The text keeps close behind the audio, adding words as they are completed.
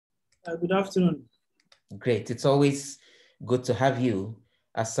Good afternoon. Great. It's always good to have you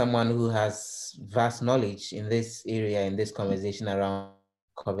as someone who has vast knowledge in this area, in this conversation around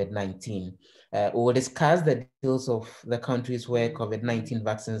COVID-19. We'll discuss the details of the countries where COVID-19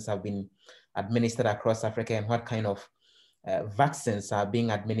 vaccines have been administered across Africa and what kind of vaccines are being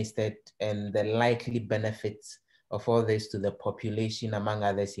administered and the likely benefits of all this to the population, among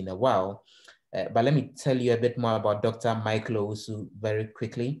others, in a while. But let me tell you a bit more about Dr. Michael Owusu very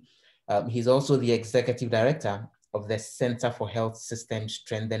quickly. He's also the executive director of the Center for Health System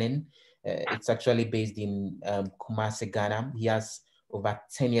Strengthening. It's actually based in Kumasi, Ghana. He has over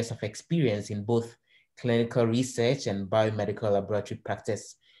 10 years of experience in both clinical research and biomedical laboratory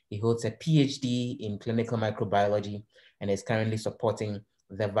practice. He holds a PhD in clinical microbiology and is currently supporting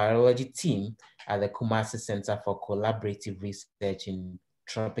the virology team at the Kumasi Center for Collaborative Research in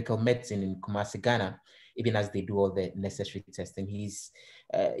Tropical Medicine in Kumasi, Ghana, even as they do all the necessary testing. He's,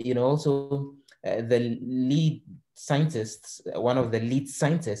 also the lead scientists, one of the lead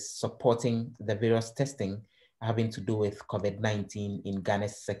scientists supporting the various testing having to do with COVID-19 in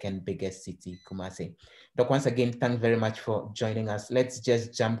Ghana's second biggest city, Kumasi. Doc, once again, thanks very much for joining us. Let's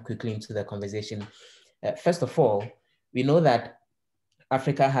just jump quickly into the conversation. First of all, we know that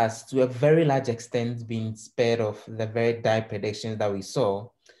Africa has, to a very large extent, been spared of the very dire predictions that we saw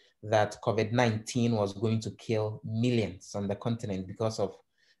that COVID-19 was going to kill millions on the continent because of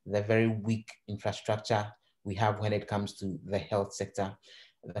the very weak infrastructure we have when it comes to the health sector.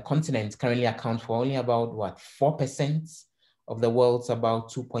 The continent currently accounts for only about 4% of the world's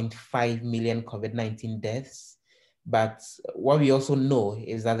about 2.5 million COVID-19 deaths. But what we also know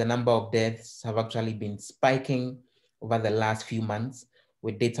is that the number of deaths have actually been spiking over the last few months.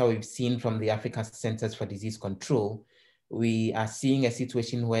 With data we've seen from the African Centers for Disease Control, we are seeing a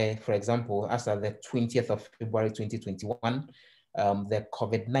situation where, for example, as of the 20th of February 2021, the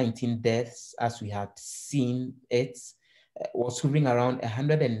COVID-19 deaths, as we had seen it, was hovering around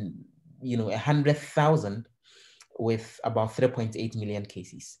 100,000 with about 3.8 million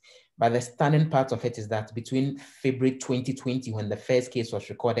cases. But the stunning part of it is that between February 2020, when the first case was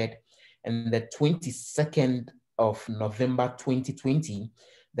recorded, and the 22nd of November 2020,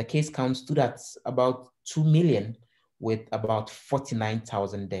 the case count stood at about 2 million with about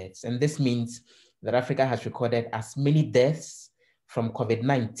 49,000 deaths. And this means that Africa has recorded as many deaths from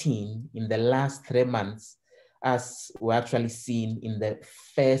COVID-19 in the last 3 months as we're actually seeing in the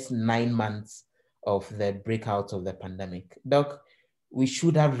first 9 months of the breakout of the pandemic. Doc, we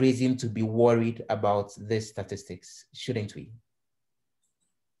should have reason to be worried about these statistics, shouldn't we?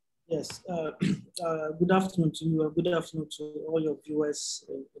 Yes. Good afternoon to you. Good afternoon to all your viewers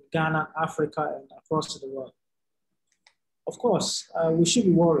in Ghana, Africa, and across the world. Of course, we should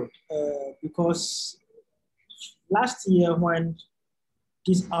be worried because last year when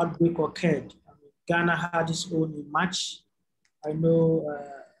this outbreak occurred, Ghana had its own in March. I know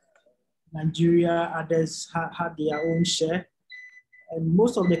Nigeria, others had their own share. And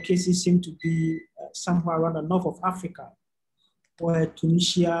most of the cases seem to be somewhere around the north of Africa, where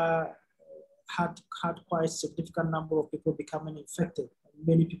Tunisia had quite a significant number of people becoming infected.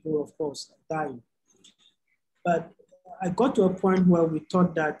 Many people, of course, dying. But I got to a point where we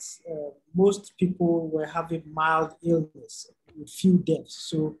thought that most people were having mild illness with few deaths.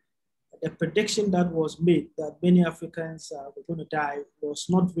 So the prediction that was made that many Africans were going to die was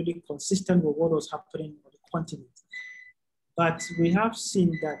not really consistent with what was happening on the continent. But we have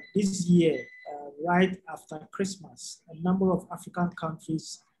seen that this year, right after Christmas, a number of African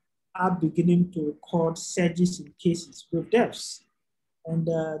countries are beginning to record surges in cases with deaths. And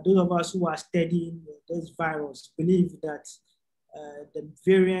those of us who are studying this virus believe that the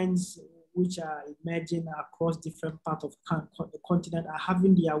variants which are emerging across different parts of the continent are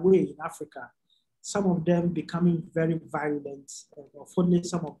having their way in Africa. Some of them becoming very virulent, and unfortunately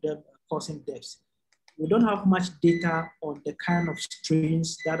some of them are causing deaths. We don't have much data on the kind of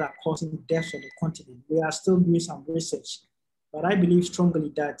strains that are causing deaths on the continent. We are still doing some research, but I believe strongly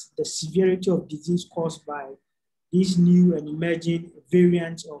that the severity of disease caused by these new and emerging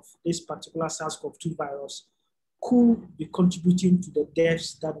variants of this particular SARS-CoV-2 virus could be contributing to the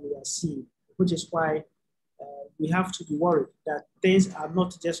deaths that we are seeing, which is why we have to be worried that things are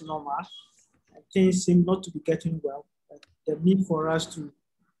not just normal, and things seem not to be getting well. The need for us to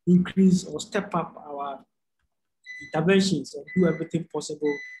increase or step up our interventions and do everything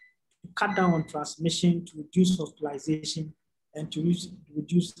possible to cut down on transmission, to reduce hospitalization, and to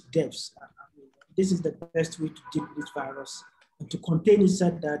reduce deaths. This is the best way to deal with this virus and to contain it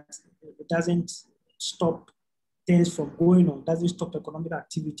so that it doesn't stop things from going on, doesn't stop economic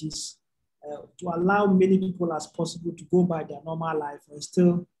activities, to allow many people as possible to go by their normal life and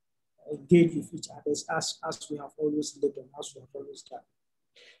still engage with each other as we have always lived and as we have always done.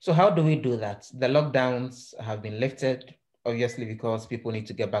 So how do we do that? The lockdowns have been lifted, obviously, because people need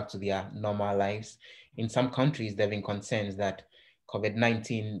to get back to their normal lives. In some countries, there have been concerns that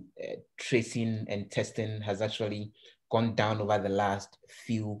COVID-19 tracing and testing has actually gone down over the last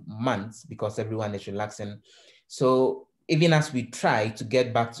few months because everyone is relaxing. So even as we try to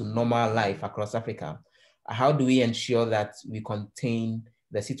get back to normal life across Africa, how do we ensure that we contain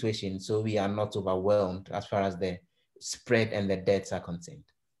the situation so we are not overwhelmed as far as the spread and the deaths are concerned?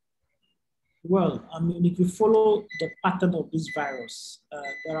 Well, I mean, if you follow the pattern of this virus,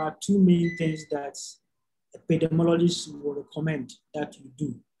 there are two main things that epidemiologists will recommend that you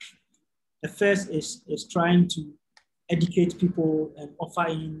do. The first is trying to educate people and offer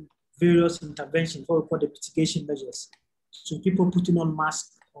in various interventions, what we call the mitigation measures. So people putting on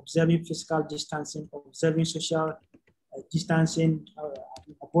masks, observing physical distancing, observing social distancing,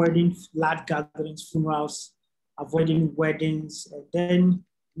 avoiding large gatherings, funerals, avoiding weddings, and then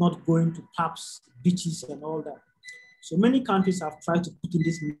not going to pubs, beaches, and all that. So many countries have tried to put in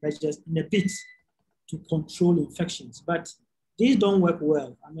these measures in a bit to control infections, but these don't work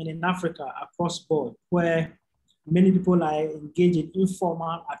well. I mean, in Africa, across board, where many people are engaged in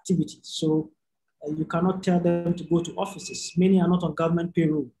informal activities. So you cannot tell them to go to offices. Many are not on government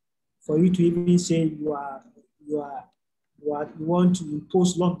payroll. For you to even say you want to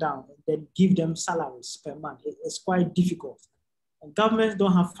impose lockdown and then give them salaries per month, it's quite difficult. And governments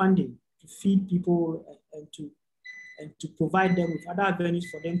don't have funding to feed people and to provide them with other avenues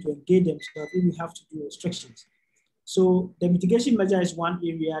for them to engage themselves if we have to do restrictions. So the mitigation measure is one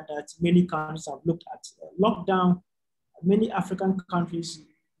area that many countries have looked at. Lockdown, many African countries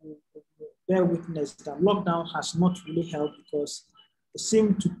bear witness that lockdown has not really helped because it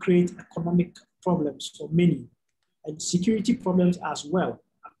seemed to create economic problems for many and security problems as well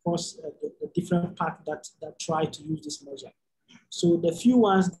across the different parts that try to use this measure. So the few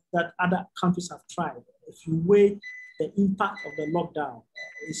ones that other countries have tried, if you weigh the impact of the lockdown,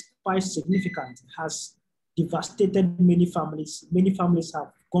 is quite significant. It has devastated many families. Many families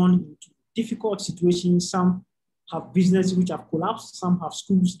have gone into difficult situations. Some have businesses which have collapsed. Some have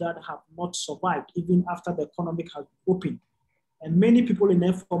schools that have not survived even after the economic has opened. And many people in the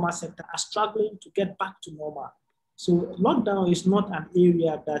informal sector are struggling to get back to normal. So lockdown is not an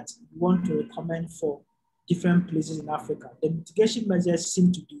area that we want to recommend for different places in Africa. The mitigation measures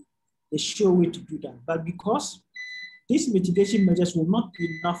seem to be the sure way to do that. But because these mitigation measures will not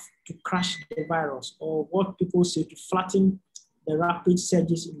be enough to crush the virus or what people say to flatten the rapid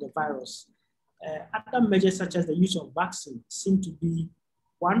surges in the virus, other measures such as the use of vaccine seem to be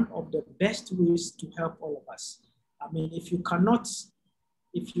one of the best ways to help all of us. I mean, if you cannot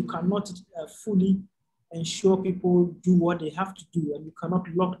fully ensure people do what they have to do and you cannot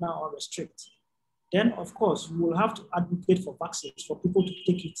lock down or restrict, then of course you will have to advocate for vaccines, for people to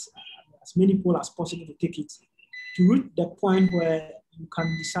take it, as many people as possible to take it, to reach the point where you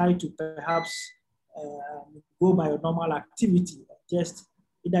can decide to perhaps go by your normal activity, just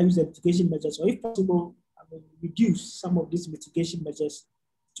either use the mitigation measures or if possible, reduce some of these mitigation measures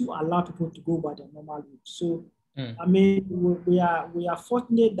to allow people to go by their normal route. So, I mean, we are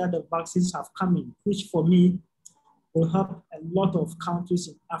fortunate that the vaccines have come in, which for me will help a lot of countries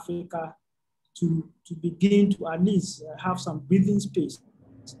in Africa to begin to at least have some breathing space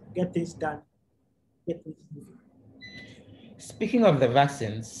to get things done, get things moving. Speaking of the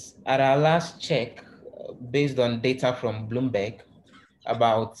vaccines, at our last check, based on data from Bloomberg,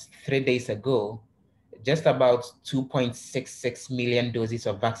 about 3 days ago, just about 2.66 million doses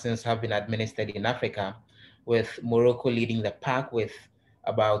of vaccines have been administered in Africa, with Morocco leading the pack with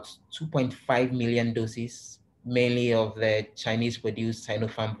about 2.5 million doses, mainly of the Chinese-produced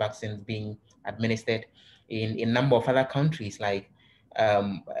Sinopharm vaccines being administered in a number of other countries like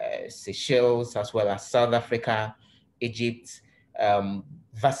Seychelles, as well as South Africa, Egypt.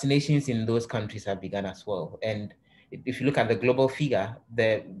 Vaccinations in those countries have begun as well. And if you look at the global figure,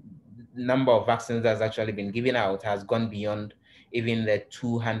 the number of vaccines that's actually been given out has gone beyond even the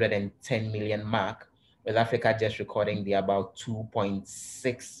 210 million mark, with Africa just recording the about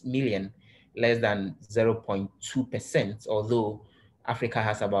 2.6 million, less than 0.2%, although Africa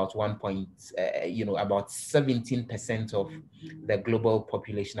has about about 17% of the global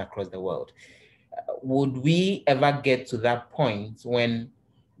population across the world. Would we ever get to that point when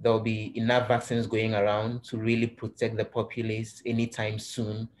there'll be enough vaccines going around to really protect the populace anytime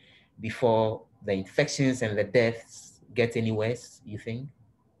soon before the infections and the deaths get any worse, you think?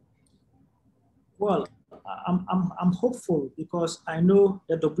 Well, I'm hopeful because I know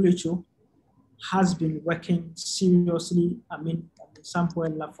the WHO has been working seriously,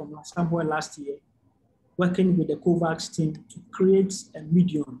 from somewhere last year, working with the COVAX team to create a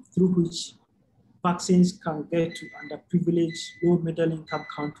medium through which vaccines can get to underprivileged, low middle income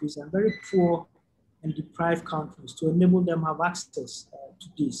countries and very poor and deprived countries to enable them have access to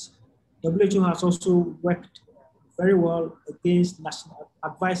this. WHO has also worked very well against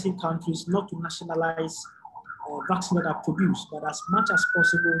advising countries not to nationalize vaccines that are produced, but as much as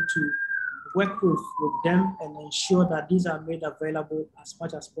possible to work with them and ensure that these are made available as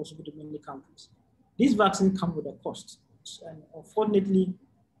much as possible to many countries. These vaccines come with a cost. And unfortunately,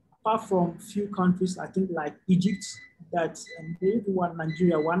 apart from few countries, I think like Egypt, that maybe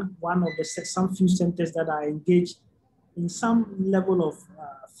Nigeria, one of the some few centers that are engaged in some level of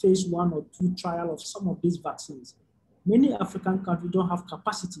phase 1 or 2 trial of some of these vaccines. Many African countries don't have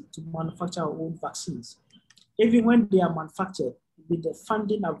capacity to manufacture our own vaccines. Even when they are manufactured, with the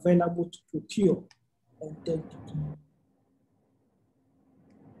funding available to procure and then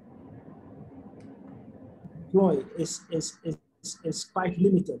deploy is quite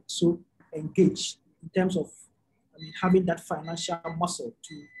limited. So engage in terms of having that financial muscle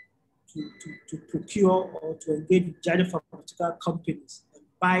to procure or to engage with giant pharmaceutical companies and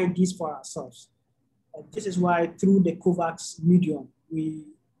buy these for ourselves. And this is why through the COVAX medium,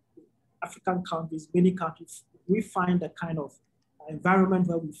 African countries, many countries, we find a kind of environment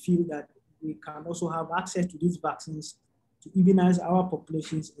where we feel that we can also have access to these vaccines to immunize our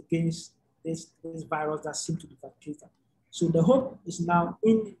populations against this virus that seems to be fatal. So the hope is now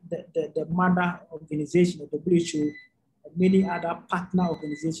in the mother organization of the WHO and many other partner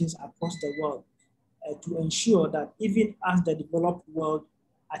organizations across the world to ensure that even as the developed world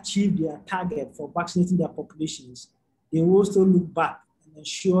achieve their target for vaccinating their populations, they will still look back and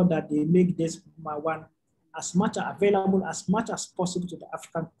ensure that they make this one as much available as much as possible to the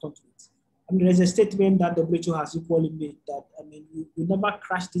African continent. I mean, there's a statement that the WHO has equally made that, I mean, you never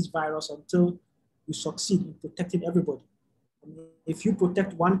crash this virus until you succeed in protecting everybody. I mean, if you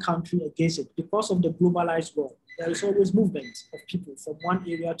protect one country against it, because of the globalized world, there is always movement of people from one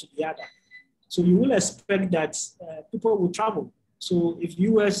area to the other. So you will expect that people will travel. So if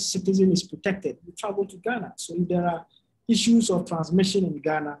US citizen is protected, you travel to Ghana. So if there are issues of transmission in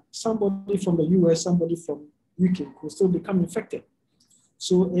Ghana, somebody from the US, somebody from UK could still become infected.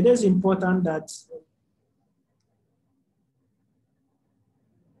 So it is important that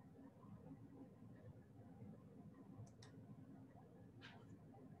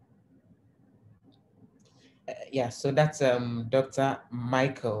yeah, so that's Dr.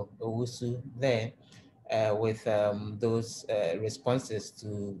 Michael Owusu there with those responses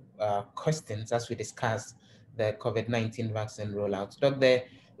to questions as we discussed the COVID-19 vaccine rollout. Doc, the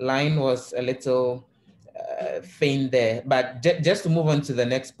line was a little faint there, but just to move on to the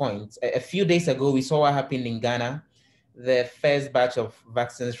next point, a few days ago, we saw what happened in Ghana, the first batch of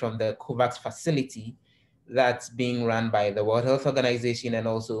vaccines from the COVAX facility that's being run by the World Health Organization and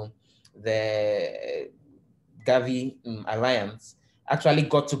also the Gavi Alliance actually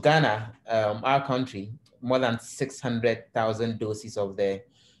got to Ghana, our country, more than 600,000 doses of the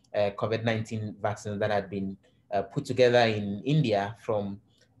COVID-19 vaccines that had been put together in India from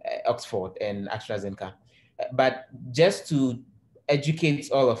Oxford and AstraZeneca. But just to educate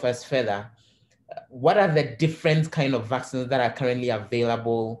all of us further, what are the different kind of vaccines that are currently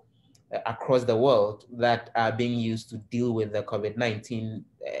available across the world that are being used to deal with the COVID-19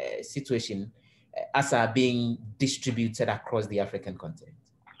 situation as are being distributed across the African continent?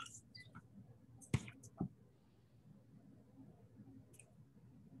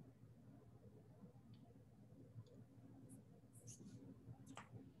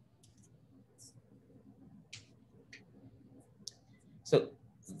 So,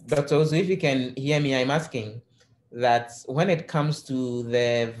 Dr. Owusu, if you can hear me, I'm asking that when it comes to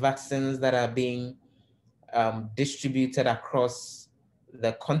the vaccines that are being distributed across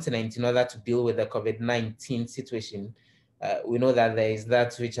the continent in order to deal with the COVID-19 situation, we know that there is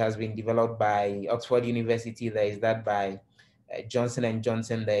that which has been developed by Oxford University, there is that by Johnson &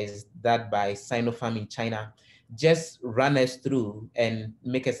 Johnson, there is that by Sinopharm in China. Just run us through and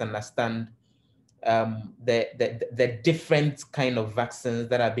make us understand the different kind of vaccines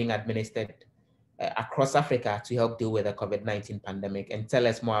that are being administered across Africa to help deal with the COVID-19 pandemic, and tell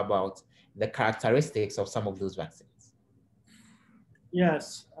us more about the characteristics of some of those vaccines.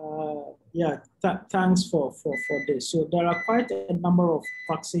 Yes, thanks for this. So there are quite a number of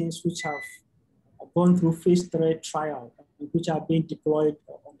vaccines which have gone through phase 3 trial, which are being deployed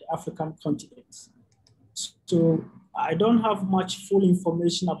on the African continent. So I don't have much full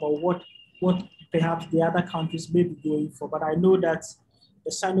information about what perhaps the other countries may be going for, but I know that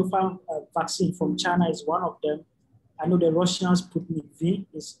the Sinopharm vaccine from China is one of them. I know the Russians Sputnik V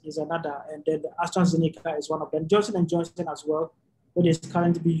is another, and then the AstraZeneca is one of them. Johnson & Johnson as well, what is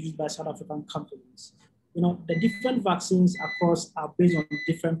currently being used by South African companies. You know, the different vaccines across are based on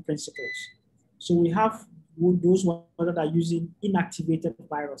different principles. So we have those ones that are using inactivated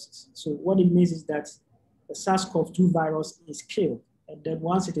viruses. So what it means is that the SARS-CoV-2 virus is killed, and then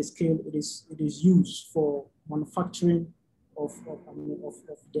once it is killed, it is used for manufacturing of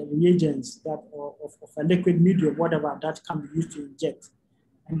the reagents that of a liquid medium, whatever that can be used to inject.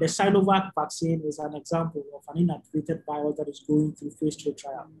 And the Sinovac vaccine is an example of an inactivated virus that is going through phase 3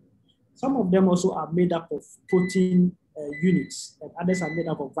 trial. Some of them also are made up of protein units, and others are made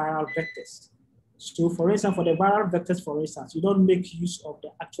up of viral vectors. So for instance, for the viral vectors, for instance, you don't make use of the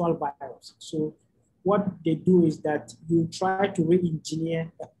actual virus. So what they do is that you try to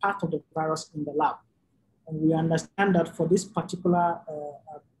re-engineer a part of the virus in the lab. And we understand that for this particular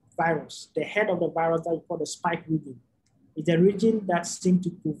virus, the head of the virus that we call the spike region, is a region that seems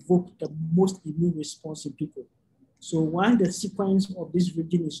to provoke the most immune response in people. So once the sequence of this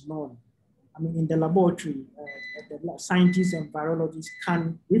region is known, I mean, in the laboratory, the scientists and virologists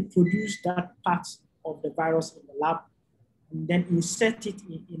can reproduce that part of the virus in the lab and then insert it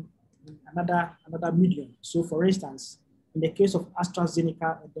in another medium. So for instance, in the case of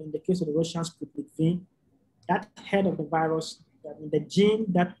AstraZeneca and in the case of the Russian Sputnik V, that head of the virus, the gene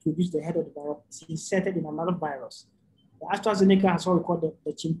that produced the head of the virus is inserted in another virus. The AstraZeneca has what we call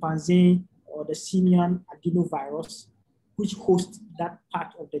the chimpanzee or the simian adenovirus, which hosts that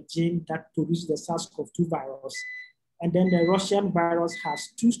part of the gene that produces the SARS-CoV-2 virus. And then the Russian virus has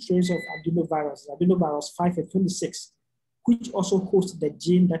 2 strains of adenovirus, adenovirus 5 and 26, which also hosts the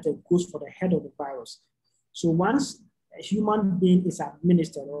gene that goes for the head of the virus. So once a human being is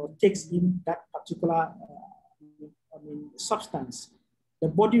administered or takes in that particular substance, the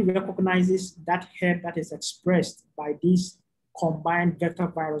body recognizes that head that is expressed by these combined vector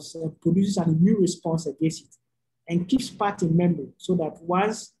viruses and produces an immune response against it and keeps part in memory so that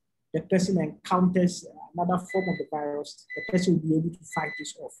once the person encounters another form of the virus, the person will be able to fight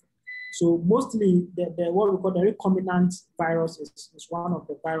this off. So mostly what we call the recombinant virus is one of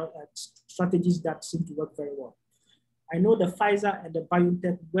the viral strategies that seem to work very well. I know the Pfizer and the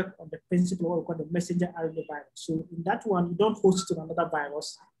BioNTech work on the principle of what we call the messenger RNA virus. So in that one, you don't host it to another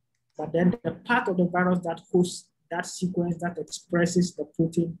virus, but then the part of the virus that hosts that sequence that expresses the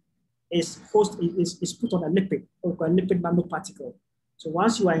protein is put on a lipid, or a lipid nanoparticle. So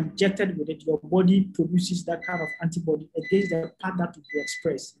once you are injected with it, your body produces that kind of antibody against the part that will be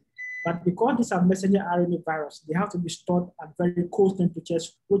expressed. But because these are messenger RNA virus, they have to be stored at very cold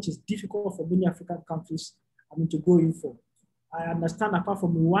temperatures, which is difficult for many African countries to go in for. I understand apart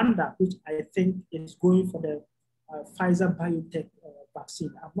from Rwanda, which I think is going for the Pfizer BioNTech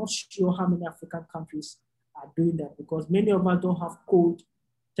vaccine. I'm not sure how many African countries are doing that because many of us don't have cold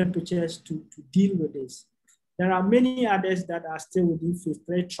temperatures to deal with this. There are many others that are still within phase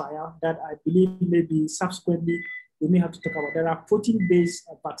 3 trial that I believe maybe subsequently we may have to talk about. There are protein-based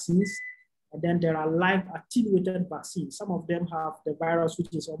vaccines, and then there are live attenuated vaccines. Some of them have the virus,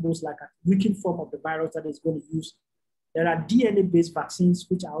 which is almost like a weakened form of the virus that is going to use. There are DNA-based vaccines,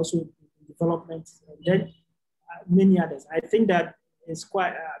 which are also in development, and then many others. I think that it's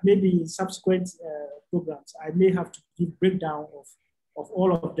quite, maybe in subsequent programs, I may have to give breakdown of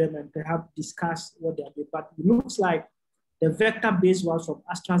all of them and perhaps discuss what they are doing. But it looks like the vector-based ones from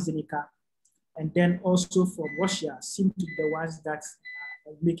AstraZeneca and then also from Russia seem to be the ones that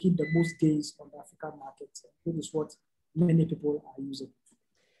are making the most gains on the African market. That is what many people are using.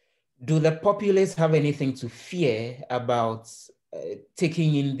 Do the populace have anything to fear about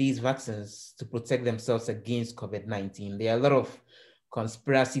taking in these vaccines to protect themselves against COVID-19? There are a lot of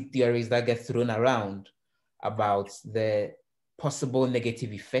conspiracy theories that get thrown around about the possible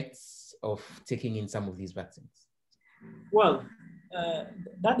negative effects of taking in some of these vaccines. Well,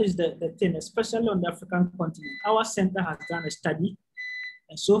 that is the thing, especially on the African continent. Our center has done a study,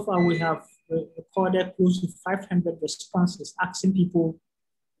 and so far we have recorded close to 500 responses asking people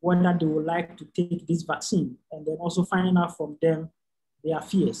whether they would like to take this vaccine, and then also finding out from them their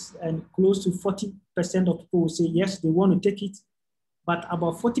fears. And close to 40% of people will say yes, they want to take it, but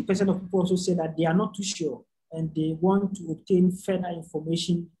about 40% of people also say that they are not too sure and they want to obtain further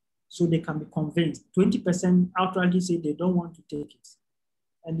information so they can be convinced. 20% outrightly say they don't want to take it.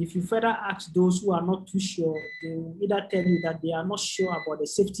 And if you further ask those who are not too sure, they will either tell you that they are not sure about the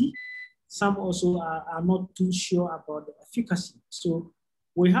safety. Some also are not too sure about the efficacy. So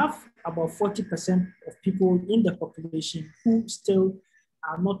we have about 40% of people in the population who still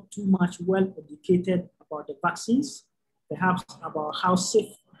are not too much well educated about the vaccines, perhaps about how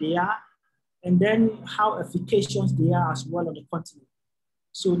safe they are, and then how efficacious they are as well on the continent.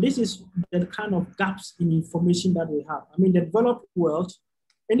 So this is the kind of gaps in information that we have. I mean, the developed world,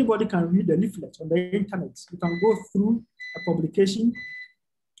 anybody can read the leaflet on the internet. You can go through a publication,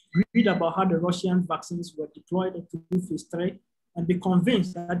 read about how the Russian vaccines were deployed into phase 3, and be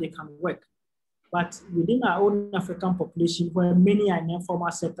convinced that they can work. But within our own African population, where many are in the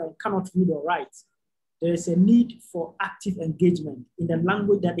informal sector and cannot read or write, there is a need for active engagement in the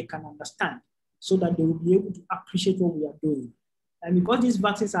language that they can understand, so that they will be able to appreciate what we are doing. And because these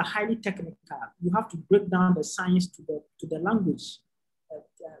vaccines are highly technical, you have to break down the science to the language,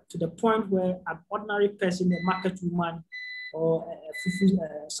 to the point where an ordinary person, a market woman, or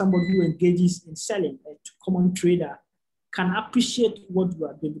somebody who engages in selling, a common trader, can appreciate what we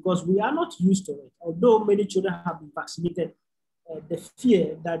are doing, because we are not used to it. Although many children have been vaccinated, the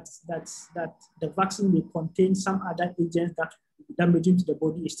fear that the vaccine may contain some other agents that will be damaging to the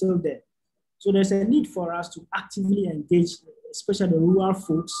body is still there. So there's a need for us to actively engage, especially the rural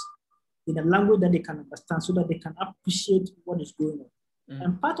folks, in a language that they can understand, so that they can appreciate what is going on. Mm.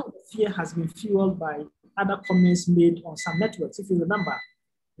 And part of the fear has been fueled by other comments made on some networks. If you remember,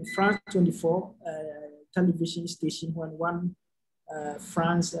 in France 24 television station, when one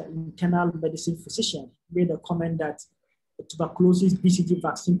France internal medicine physician made a comment that the tuberculosis BCG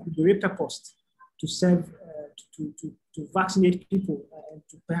vaccine could be repurposed to serve, to vaccinate people and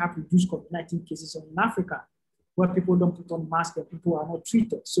to perhaps reduce COVID-19 cases in Africa, where people don't put on masks and people are not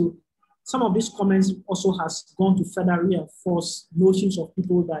treated. So some of these comments also has gone to further reinforce notions of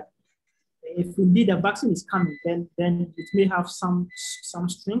people that if indeed a vaccine is coming, then it may have some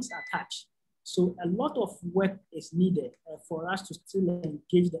strings attached. So a lot of work is needed for us to still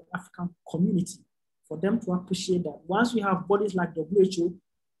engage the African community, for them to appreciate that once we have bodies like WHO,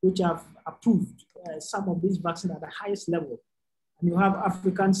 which have approved some of these vaccines at the highest level, and you have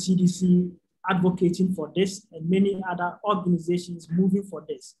African CDC advocating for this and many other organizations moving for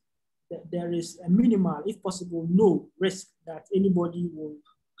this, there is a minimal, if possible, no risk that anybody will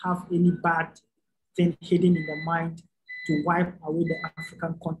have any bad thing hidden in their mind to wipe away the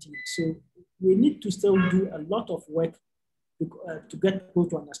African continent. So we need to still do a lot of work to get people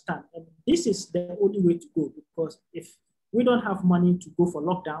to understand. And this is the only way to go, because if we don't have money to go for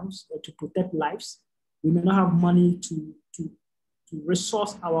lockdowns to protect lives, we may not have money to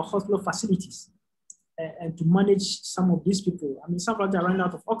resource our hospital facilities and to manage some of these people. I mean, some of them are running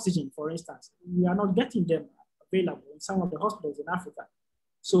out of oxygen, for instance. We are not getting them available in some of the hospitals in Africa.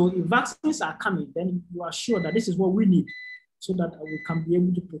 So if vaccines are coming, then you are sure that this is what we need, so that we can be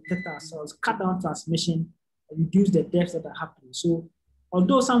able to protect ourselves, cut down transmission, and reduce the deaths that are happening. So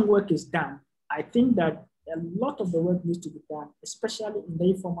although some work is done, I think that a lot of the work needs to be done, especially in the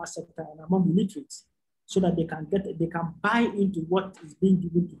informal sector and among the literates, so that they can buy into what is being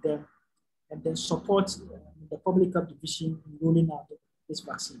given to them and then support the public health division in rolling out this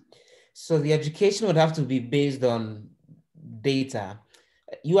vaccine. So the education would have to be based on data.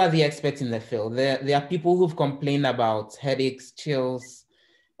 You are the expert in the field. There are people who've complained about headaches, chills,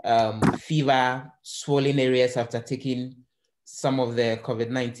 fever, swollen areas after taking some of the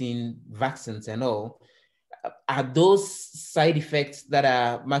COVID-19 vaccines and all. Are those side effects that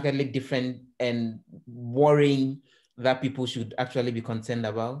are markedly different and worrying that people should actually be concerned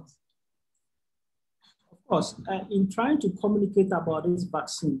about? Of course, in trying to communicate about this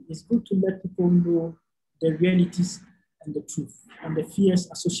vaccine, it's good to let people know the realities and the truth and the fears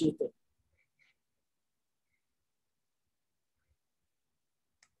associated.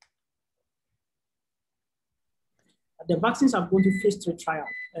 The vaccines are going to phase 3 trial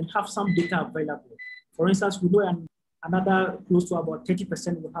and have some data available. For instance, we know another close to about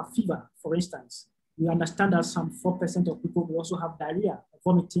 30% will have fever, for instance. We understand that some 4% of people will also have diarrhea,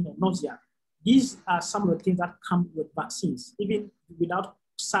 vomiting, and nausea. These are some of the things that come with vaccines, even without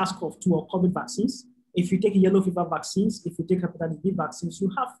SARS-CoV-2 or COVID vaccines. If you take yellow fever vaccines, if you take hepatitis B vaccines, you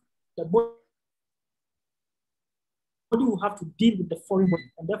have the body will have to deal with the foreign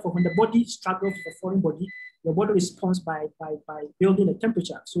body. And therefore, when the body struggles with the foreign body, your body responds by building a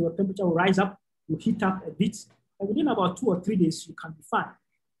temperature. So your temperature will rise up, you heat up a bit, and within about 2 or 3 days, you can be fine.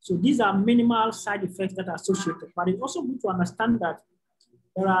 So these are minimal side effects that are associated. But it's also good to understand that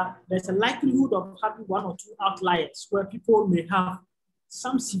there's a likelihood of having 1 or 2 outliers where people may have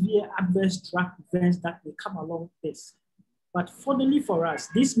some severe adverse drug events that may come along with this. But fortunately for us,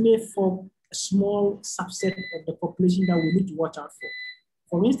 this may form a small subset of the population that we need to watch out for.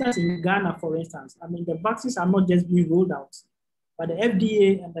 For instance, in Ghana, for instance, I mean, the vaccines are not just being rolled out, but the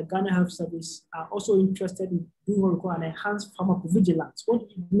FDA and the Ghana Health Service are also interested in doing what we call an enhanced pharmacovigilance. What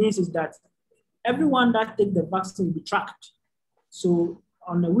it means is that everyone that takes the vaccine will be tracked. So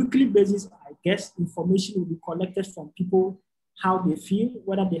on a weekly basis, I guess information will be collected from people, how they feel,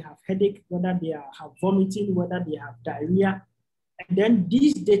 whether they have headache, whether they have vomiting, whether they have diarrhea. And then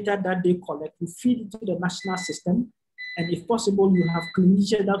these data that they collect will feed into the national system. And if possible, you have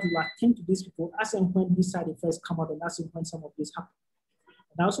clinicians that will attend to these people as and when these side effects come out and as and when some of this happen.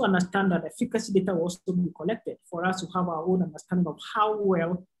 And I also understand that efficacy data will also be collected for us to have our own understanding of how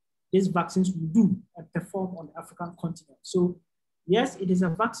well these vaccines will do and perform on the African continent. So yes, it is a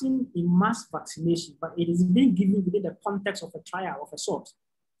vaccine in mass vaccination, but it is being given within the context of a trial of a sort,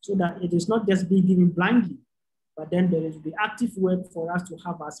 so that it is not just being given blindly, but then there is the active work for us to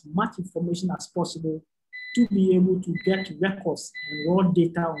have as much information as possible to be able to get records and raw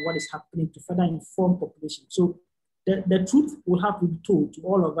data on what is happening to further inform population. So the truth will have to be told to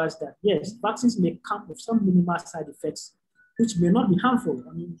all of us that yes, vaccines may come with some minimal side effects, which may not be harmful.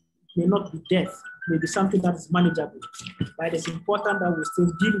 I mean, it may not be death, it may be something that is manageable. But it is important that we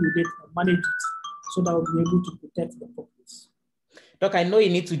still deal with it and manage it so that we'll be able to protect the populace. Doc, I know you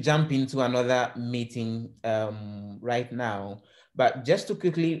need to jump into another meeting right now, but just to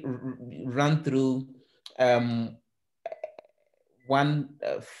quickly run through one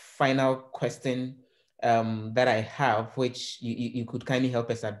final question that I have, which you could kindly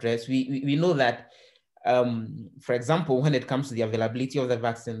help us address. We know that, for example, when it comes to the availability of the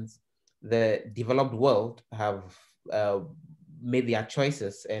vaccines, the developed world have made their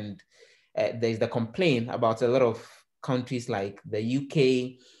choices, and there's the complaint about a lot of countries like the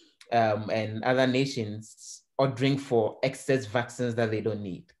UK and other nations ordering for excess vaccines that they don't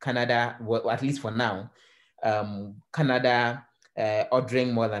need. Canada, well, at least for now, Canada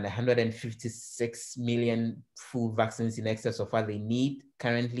ordering more than 156 million full vaccines in excess of what they need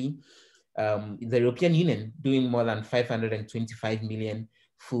currently. The European Union doing more than 525 million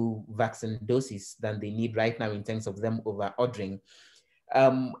full vaccine doses than they need right now in terms of them over ordering.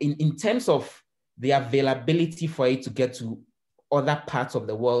 In terms of the availability for it to get to other parts of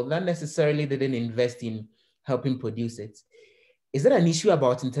the world, not necessarily they didn't invest in helping produce it. Is there an issue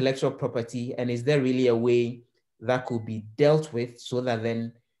about intellectual property, and is there really a way that could be dealt with so that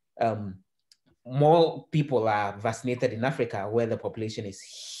then more people are vaccinated in Africa, where the population is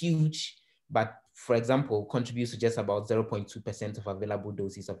huge, but for example, contributes to just about 0.2% of available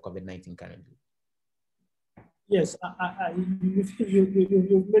doses of COVID-19 currently? Yes,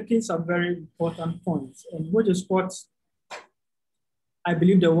 you're making some very important points, and which is what I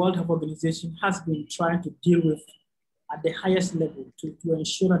believe the World Health Organization has been trying to deal with at the highest level to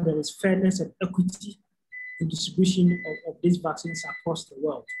ensure that there is fairness and equity in distribution of these vaccines across the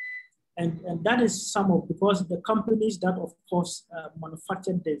world. And that is because the companies that, of course,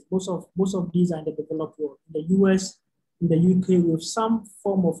 manufactured this, most of these are in the developed world. In the US, in the UK, with some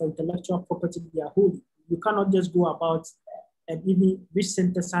form of intellectual property they are holding. You cannot just go about and even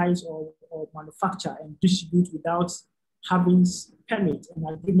resynthesize or manufacture and distribute without having permit and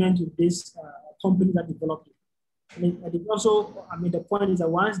agreement with this company that developed it. And it also, I mean, the point is that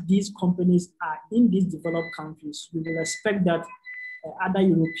once these companies are in these developed countries, we will expect that other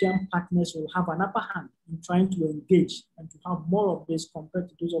European partners will have an upper hand in trying to engage and to have more of this compared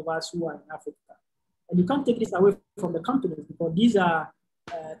to those of us who are in Africa. And you can't take this away from the companies, because these are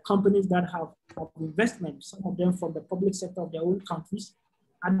companies that have investment, some of them from the public sector of their own countries,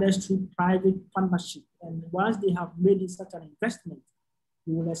 others through private partnership. And once they have made such an investment,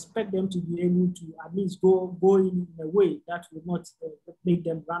 we will expect them to be able to at least go in a way that will not make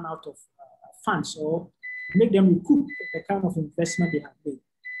them run out of funds or make them recoup the kind of investment they have made.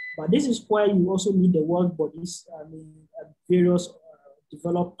 But this is why you also need the world bodies, various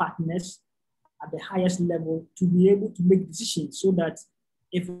developed partners at the highest level to be able to make decisions, so that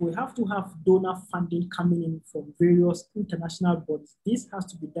if we have to have donor funding coming in from various international bodies, this has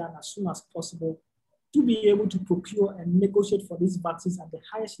to be done as soon as possible to be able to procure and negotiate for these vaccines at the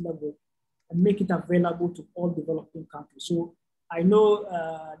highest level and make it available to all developing countries. So I know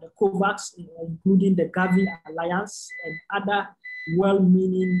the COVAX, including the Gavi Alliance and other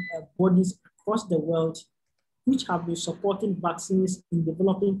well-meaning bodies across the world, which have been supporting vaccines in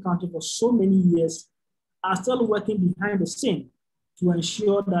developing countries for so many years, are still working behind the scene to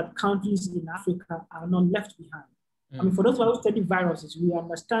ensure that countries in Africa are not left behind. I mean, for those who study viruses, we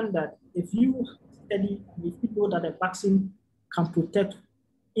understand that if you know that a vaccine can protect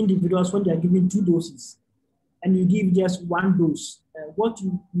individuals when they are given 2 doses, and you give just 1 dose, what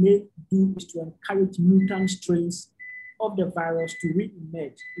you may do is to encourage mutant strains of the virus to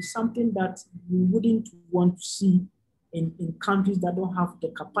re-emerge. It's something that you wouldn't want to see in countries that don't have the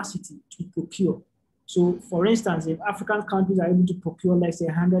capacity to procure. So for instance, if African countries are able to procure, let's say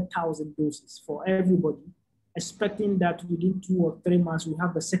 100,000 doses for everybody, expecting that within 2 or 3 months we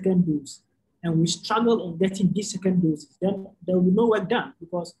have the second dose, and we struggle in getting this second dose, then there will be no work done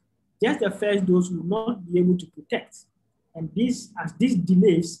because just the first dose will not be able to protect. And as this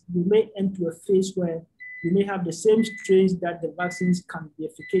delays, you may enter to a phase where you may have the same strains that the vaccines can be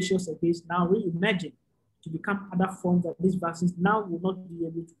efficacious against now reimagine to become other forms that these vaccines now will not be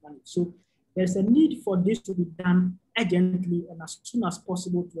able to manage. So there's a need for this to be done urgently and as soon as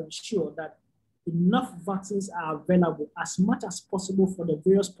possible to ensure that enough vaccines are available as much as possible for the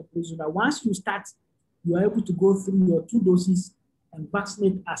various populations, that once you start, you are able to go through your 2 doses and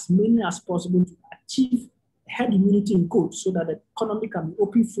vaccinate as many as possible to achieve herd immunity in quote, so that the economy can be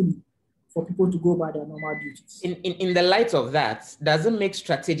open fully for people to go by their normal duties. In the light of that, does it make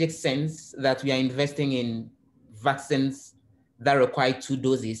strategic sense that we are investing in vaccines that require 2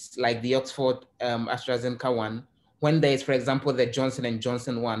 doses, like the Oxford AstraZeneca one, when there is, for example, the Johnson &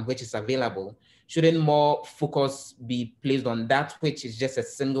 Johnson one, which is available? Shouldn't more focus be placed on that, which is just a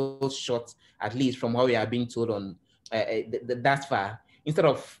single shot, at least from what we are being told on that far, instead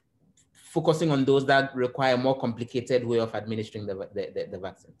of focusing on those that require a more complicated way of administering the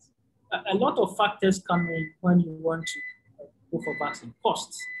vaccines? A lot of factors come in when you want to go for vaccine.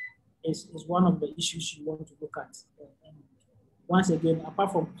 Costs is one of the issues you want to look at. And once again,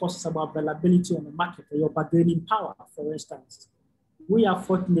 apart from costs, about availability on the market, your bargaining power, for instance. We are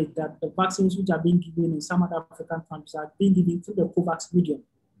fortunate that the vaccines which are being given in some other African countries are being given through the COVAX medium,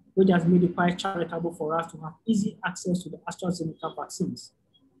 which has made it quite charitable for us to have easy access to the AstraZeneca vaccines.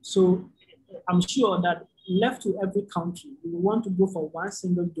 So I'm sure that left to every country, we want to go for one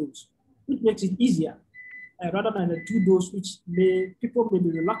single dose, which makes it easier, rather than the 2 doses, which people may be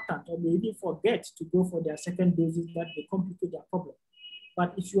reluctant or may even forget to go for their second doses that may complicate their problem.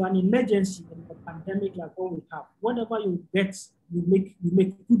 But if you are an emergency in a pandemic like what we have, whatever you get, you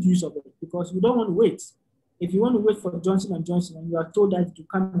make good use of it, because you don't want to wait. If you want to wait for Johnson & Johnson and you are told that to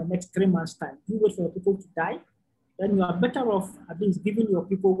come in the next 3 months' time, you wait for the people to die, then you are better off at least giving your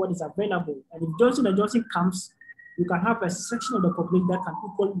people what is available. And if Johnson & Johnson comes, you can have a section of the population that can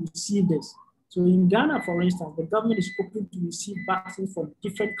equally receive this. So in Ghana, for instance, the government is open to receive vaccines from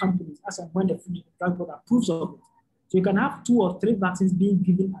different companies as and when the Food and Drug Board approves of it. So you can have 2 or 3 vaccines being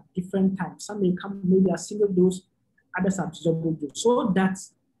given at different times. Some may come maybe a single dose, others are double dose, so that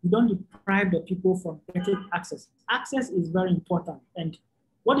you don't deprive the people from getting access. Access is very important, and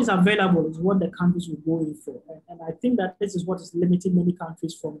what is available is what the countries will go in for. And I think that this is what is limiting many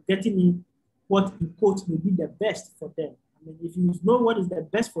countries from getting in what, in quotes, may be the best for them. I mean, if you know what is the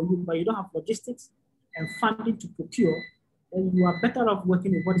best for you, but you don't have logistics and funding to procure, then you are better off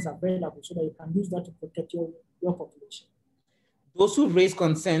working with what is available so that you can use that to protect your population. Those who raise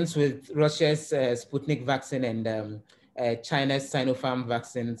concerns with Russia's Sputnik vaccine and China's Sinopharm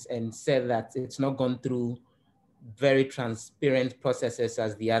vaccines and said that it's not gone through very transparent processes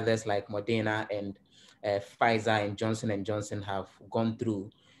as the others like Moderna and Pfizer and Johnson & Johnson have gone through.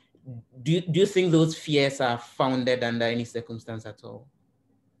 Do you think those fears are founded under any circumstance at all?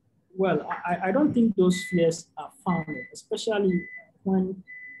 Well, I don't think those fears are founded, especially when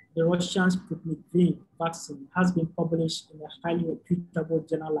the Russian Sputnik V vaccine has been published in a highly reputable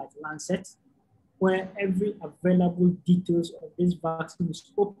journal like Lancet, where every available details of this vaccine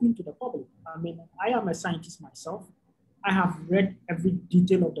is open to the public. I mean, I am a scientist myself. I have read every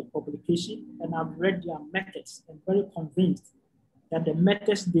detail of the publication and I've read their methods and very convinced that the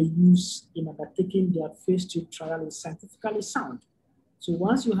methods they use in undertaking their phase 2 trial is scientifically sound. So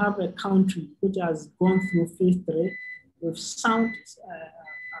once you have a country which has gone through phase 3 with sound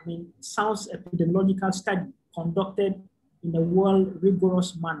epidemiological study conducted in a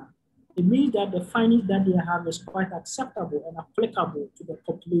well-rigorous manner, it means that the findings that they have is quite acceptable and applicable to the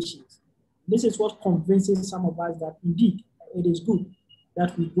populations. This is what convinces some of us that indeed it is good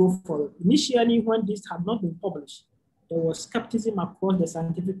that we go for it. Initially, when this had not been published, there was skepticism across the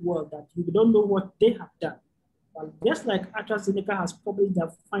scientific world that you don't know what they have done. But just like AstraZeneca has published their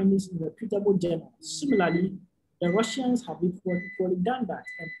findings in a reputable journal, similarly, the Russians have equally done that,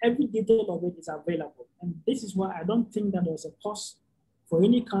 and every detail of it is available. And this is why I don't think that there's a cause for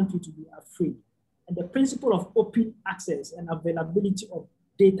any country to be afraid. And the principle of open access and availability of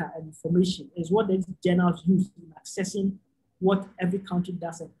data and information is what these journals use in accessing what every country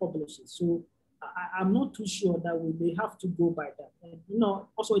does and publishes. So I'm not too sure that we may have to go by that. And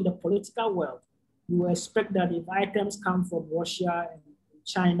also in the political world, you expect that if items come from Russia and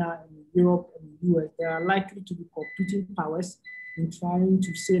China and Europe and the US, they are likely to be competing powers in trying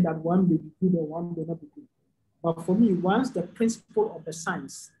to say that one may be good or one may not be good. But for me, once the principle of the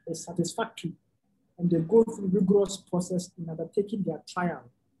science is satisfactory and they go through rigorous process in undertaking their trial,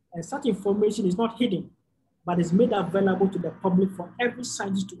 and such information is not hidden, but it's made available to the public for every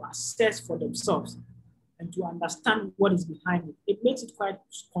scientist to assess for themselves and to understand what is behind it. It makes it quite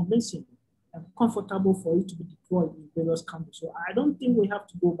convincing and comfortable for it to be deployed in various countries. So I don't think we have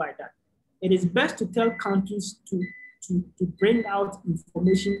to go by that. It is best to tell countries to bring out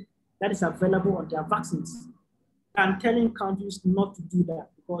information that is available on their vaccines than telling countries not to do that,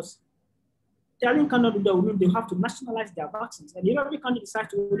 because telling countries to do that will mean they have to nationalize their vaccines. And if every country decides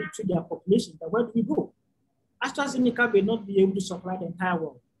to only treat their population, then where do we go? AstraZeneca may not be able to supply the entire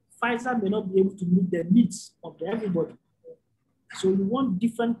world. Pfizer may not be able to meet the needs of everybody. So we want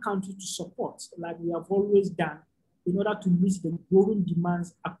different countries to support, like we have always done, in order to meet the growing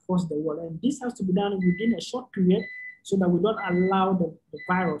demands across the world. And this has to be done within a short period so that we don't allow the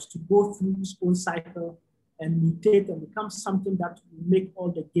virus to go through its own cycle and mutate and become something that will make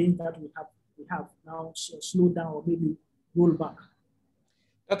all the gains that we have now slow down or maybe roll back.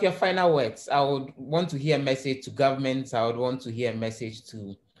 Okay, your final words. I would want to hear a message to governments. I would want to hear a message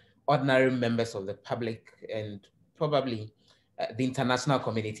to ordinary members of the public and probably the international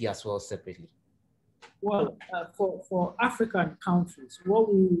community as well separately. Well, for African countries,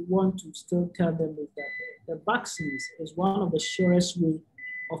 what we want to still tell them is that the vaccines is one of the surest ways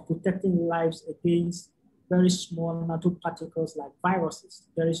of protecting lives against very small nanoparticles like viruses.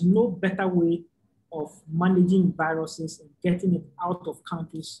 There is no better way of managing viruses and getting it out of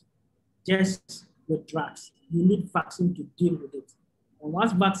countries just with drugs. You need vaccine to deal with it. And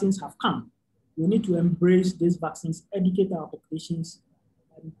once vaccines have come, we need to embrace these vaccines, educate our populations,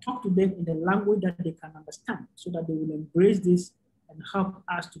 and talk to them in the language that they can understand so that they will embrace this and help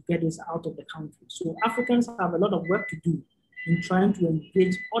us to get this out of the country. So Africans have a lot of work to do in trying to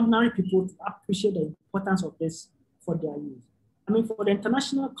engage ordinary people to appreciate the importance of this for their use. I mean, for the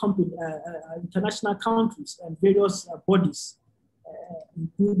international international countries and various bodies,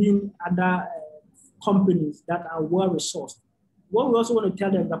 including other companies that are well-resourced, what we also want to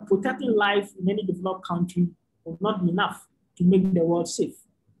tell them that protecting life in any developed country will not be enough to make the world safe.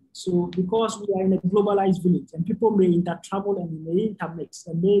 So because we are in a globalized village and people may intertravel and may intermix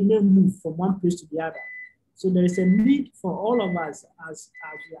and they may move from one place to the other. So there is a need for all of us as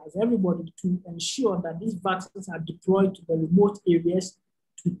everybody to ensure that these vaccines are deployed to the remote areas,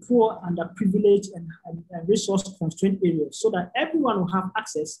 to poor, underprivileged, and resource-constrained areas so that everyone will have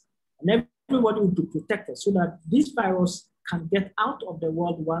access and everybody will be protected so that this virus can get out of the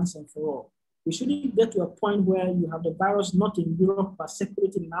world once and for all. We shouldn't get to a point where you have the virus not in Europe but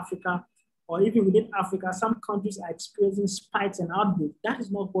circulating in Africa, or even within Africa, some countries are experiencing spikes and outbreaks. That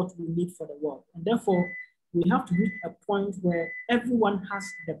is not what we need for the world. And therefore, we have to reach a point where everyone has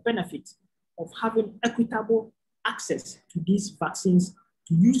the benefit of having equitable access to these vaccines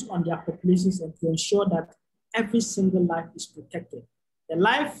to use on their populations and to ensure that every single life is protected. The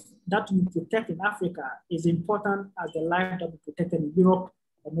life that we protect in Africa is important as the life that we protect in Europe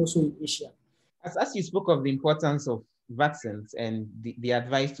and also in Asia. As you spoke of the importance of vaccines and the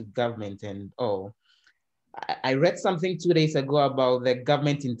advice to government and all, I read something 2 days ago about the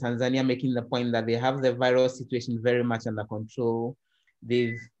government in Tanzania making the point that they have the virus situation very much under control.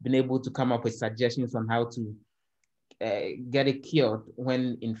 They've been able to come up with suggestions on how to get it cured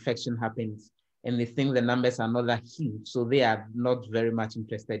when infection happens. And they think the numbers are not that huge. So they are not very much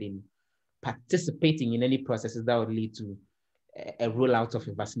interested in participating in any processes that would lead to a rollout of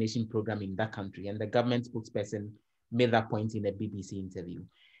a vaccination program in that country. And the government spokesperson made that point in a BBC interview.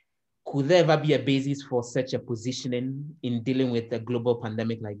 Could there ever be a basis for such a positioning in dealing with a global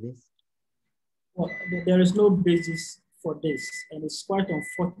pandemic like this? Well, there is no basis for this. And it's quite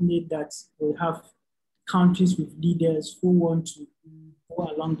unfortunate that we have countries with leaders who want to go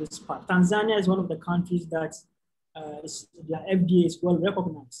along this path. Tanzania is one of the countries that their FDA is well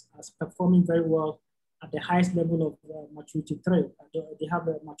recognized as performing very well at the highest level of maturity 3. They have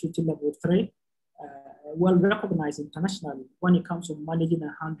a maturity level 3. Well recognized internationally when it comes to managing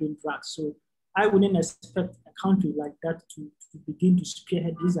and handling drugs. So I wouldn't expect a country like that to begin to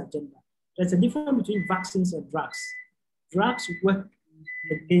spearhead this agenda. There's a difference between vaccines and drugs. Drugs work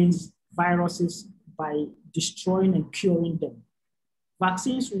against viruses by destroying and curing them.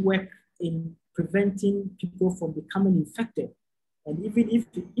 Vaccines work in preventing people from becoming infected. And even if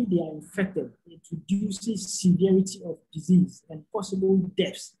they are infected, it reduces severity of disease and possible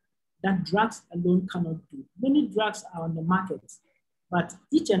deaths that drugs alone cannot do. Many drugs are on the market, but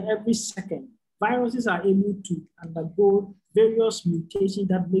each and every second, viruses are able to undergo various mutations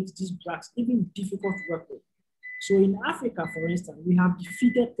that makes these drugs even difficult to work with. So in Africa, for instance, we have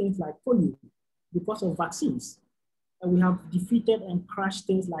defeated things like polio because of vaccines. And we have defeated and crushed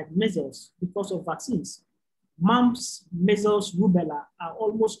things like measles because of vaccines. Mumps, measles, rubella are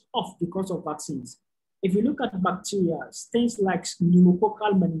almost off because of vaccines. If you look at bacteria, things like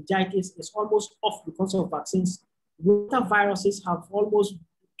pneumococcal meningitis is almost off because of vaccines. Rotaviruses have almost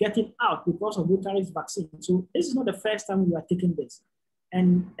getting out because of rotavirus vaccine. So this is not the first time we are taking this.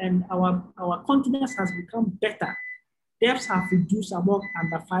 And our continence has become better. Deaths have reduced among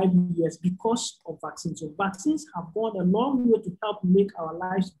under 5 years because of vaccines. So vaccines have gone a long way to help make our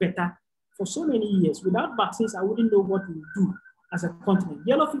lives better for so many years. Without vaccines, I wouldn't know what we would do as a continent.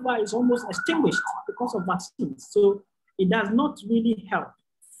 Yellow fever is almost extinguished because of vaccines. So it does not really help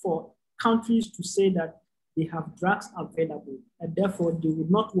for countries to say that they have drugs available and therefore they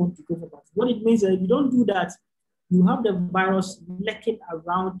would not want to go for vaccines. What it means is that if you don't do that, you have the virus lurking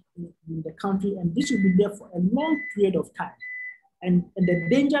around in the country, and this will be there for a long period of time. And the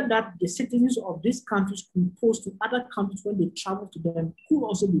danger that the citizens of these countries could pose to other countries when they travel to them could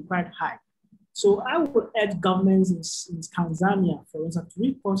also be quite high. So I would urge governments in Tanzania, for instance, to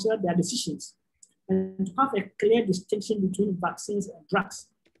reconsider their decisions and to have a clear distinction between vaccines and drugs.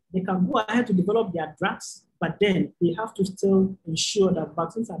 They can go ahead to develop their drugs, but then they have to still ensure that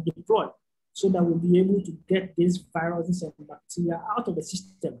vaccines are deployed so that we'll be able to get these viruses and bacteria out of the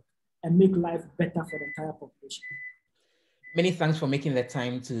system and make life better for the entire population. Many thanks for making the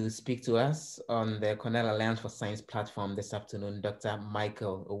time to speak to us on the Cornell Alliance for Science platform this afternoon, Dr.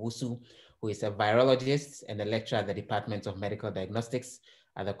 Michael Owusu, who is a virologist and a lecturer at the Department of Medical Diagnostics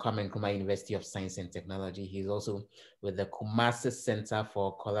at the Nkrumah University of Science and Technology. He's also with the Kumasi Center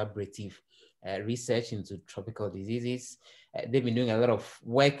for Collaborative Research into Tropical Diseases. They've been doing a lot of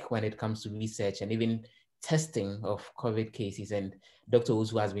work when it comes to research and even testing of COVID cases. And Dr.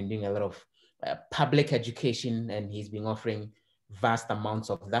 Owusu has been doing a lot of public education, and he's been offering vast amounts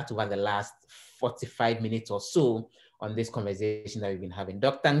of that over the last 45 minutes or so on this conversation that we've been having.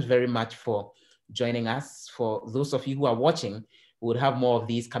 Doc, thanks very much for joining us. For those of you who are watching, we would have more of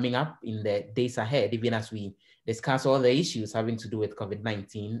these coming up in the days ahead, even as we discuss all the issues having to do with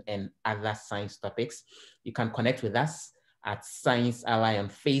COVID-19 and other science topics. You can connect with us at Science Ally on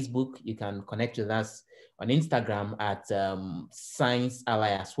Facebook. You can connect with us on Instagram at Science Ally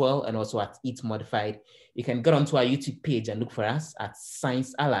as well, and also at Eat Modified. You can get onto our YouTube page and look for us at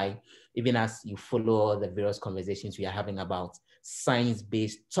Science Ally, even as you follow the various conversations we are having about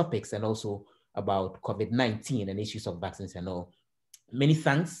science-based topics and also about COVID-19 and issues of vaccines and all. Many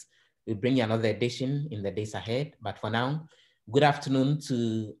thanks. We'll bring you another edition in the days ahead. But for now, good afternoon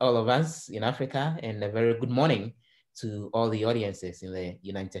to all of us in Africa, and a very good morning to all the audiences in the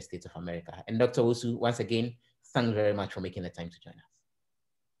United States of America. And Dr. Owusu, once again, thanks very much for making the time to join us.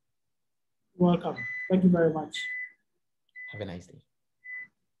 Welcome. Thank you very much. Have a nice day.